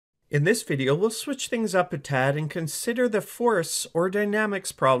In this video, we'll switch things up a tad and consider the force or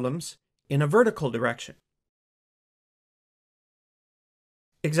dynamics problems in a vertical direction.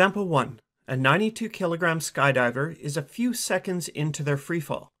 Example 1. A 92 kilogram skydiver is a few seconds into their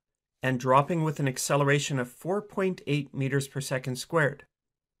freefall and dropping with an acceleration of 4.8 meters per second squared.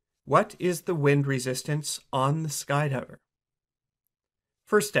 What is the wind resistance on the skydiver?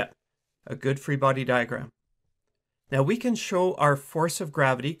 First step, a good free body diagram. Now we can show our force of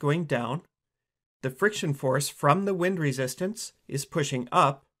gravity going down. The friction force from the wind resistance is pushing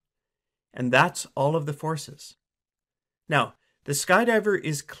up, and that's all of the forces. Now, the skydiver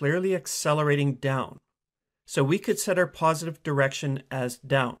is clearly accelerating down, so we could set our positive direction as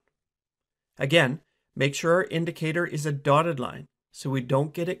down. Again, make sure our indicator is a dotted line so we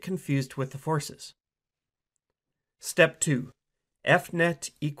don't get it confused with the forces. Step 2. F net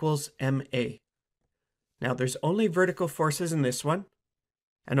equals ma. Now there's only vertical forces in this one,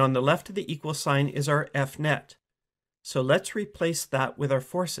 and on the left of the equal sign is our F net. So let's replace that with our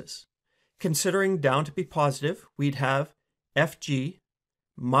forces. Considering down to be positive, we'd have Fg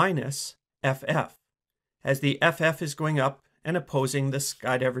minus Ff, as the Ff is going up and opposing the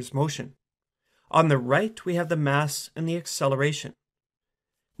skydiver's motion. On the right, we have the mass and the acceleration.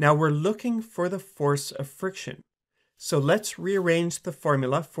 Now we're looking for the force of friction. So let's rearrange the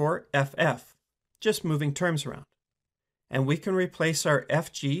formula for Ff, just moving terms around. And we can replace our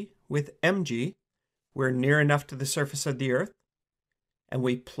Fg with mg. We're near enough to the surface of the Earth. And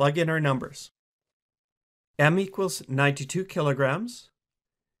we plug in our numbers. M equals 92 kilograms.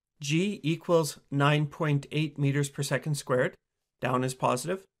 G equals 9.8 meters per second squared. Down is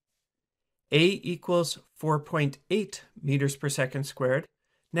positive. A equals 4.8 meters per second squared.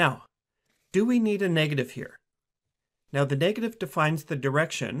 Now, do we need a negative here? Now the negative defines the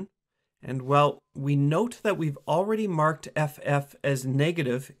direction, and well, we note that we've already marked Ff as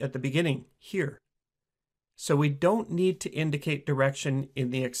negative at the beginning here. So we don't need to indicate direction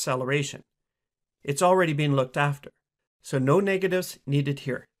in the acceleration. It's already been looked after, so no negatives needed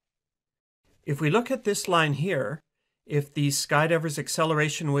here. If we look at this line here, if the skydiver's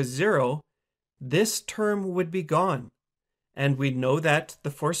acceleration was 0, this term would be gone, and we know that the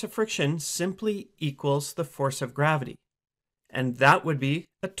force of friction simply equals the force of gravity, and that would be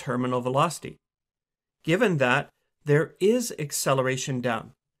a terminal velocity. Given that there is acceleration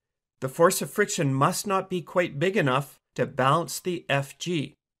down, the force of friction must not be quite big enough to balance the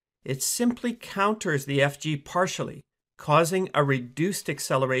Fg. It simply counters the Fg partially, causing a reduced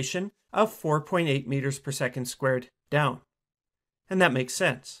acceleration of 4.8 meters per second squared down. And that makes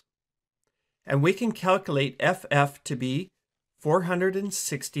sense. And we can calculate Ff to be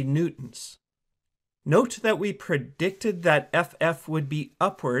 460 newtons. Note that we predicted that Ff would be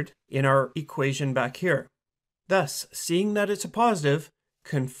upward in our equation back here. Thus, seeing that it's a positive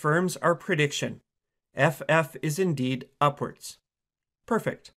confirms our prediction. Ff is indeed upwards.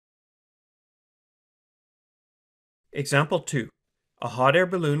 Perfect. Example 2. A hot air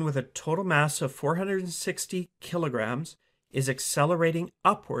balloon with a total mass of 460 kilograms is accelerating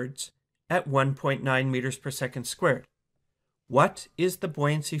upwards at 1.9 meters per second squared. What is the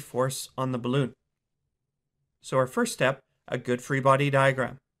buoyancy force on the balloon? So our first step, a good free body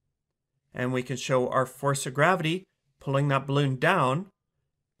diagram. And we can show our force of gravity pulling that balloon down,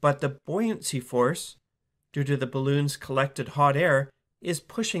 but the buoyancy force, due to the balloon's collected hot air, is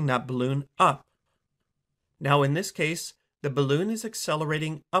pushing that balloon up. Now in this case, the balloon is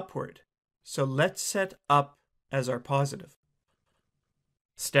accelerating upward, so let's set up as our positive.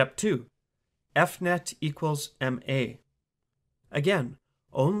 Step 2, F net equals ma. Again,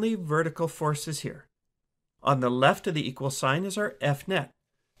 only vertical forces here. On the left of the equal sign is our F net,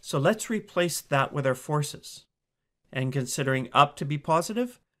 so let's replace that with our forces. And considering up to be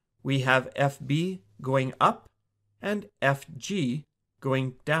positive, we have Fb going up and Fg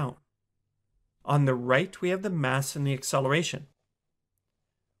going down. On the right, we have the mass and the acceleration.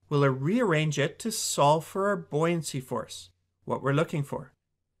 We'll rearrange it to solve for our buoyancy force, what we're looking for.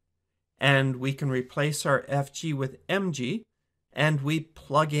 And we can replace our Fg with mg, and we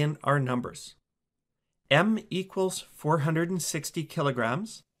plug in our numbers. M equals 460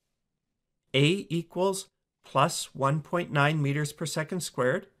 kilograms. A equals plus 1.9 meters per second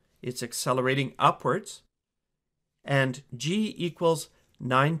squared. It's accelerating upwards. And G equals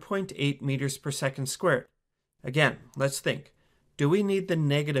 9.8 meters per second squared. Again, let's think. Do we need the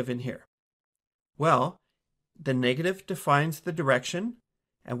negative in here? Well, the negative defines the direction,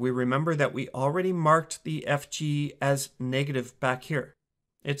 and we remember that we already marked the Fg as negative back here.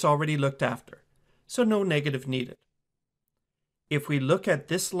 It's already looked after, so no negative needed. If we look at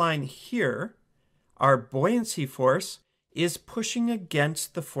this line here, our buoyancy force is pushing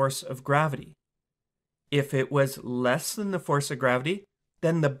against the force of gravity. If it was less than the force of gravity,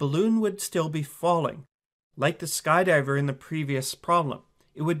 then the balloon would still be falling. Like the skydiver in the previous problem,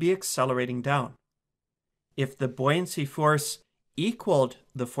 it would be accelerating down. If the buoyancy force equaled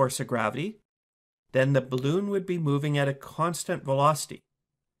the force of gravity, then the balloon would be moving at a constant velocity.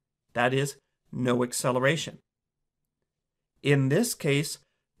 That is, no acceleration. In this case,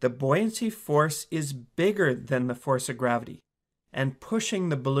 the buoyancy force is bigger than the force of gravity and pushing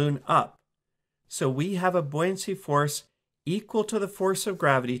the balloon up. So we have a buoyancy force equal to the force of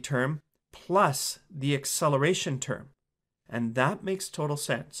gravity term plus the acceleration term. And that makes total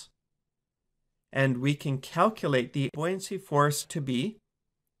sense. And we can calculate the buoyancy force to be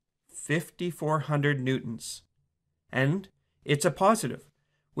 5,400 newtons. And it's a positive,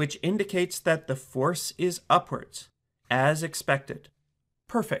 which indicates that the force is upwards, as expected.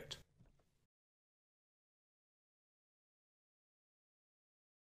 Perfect.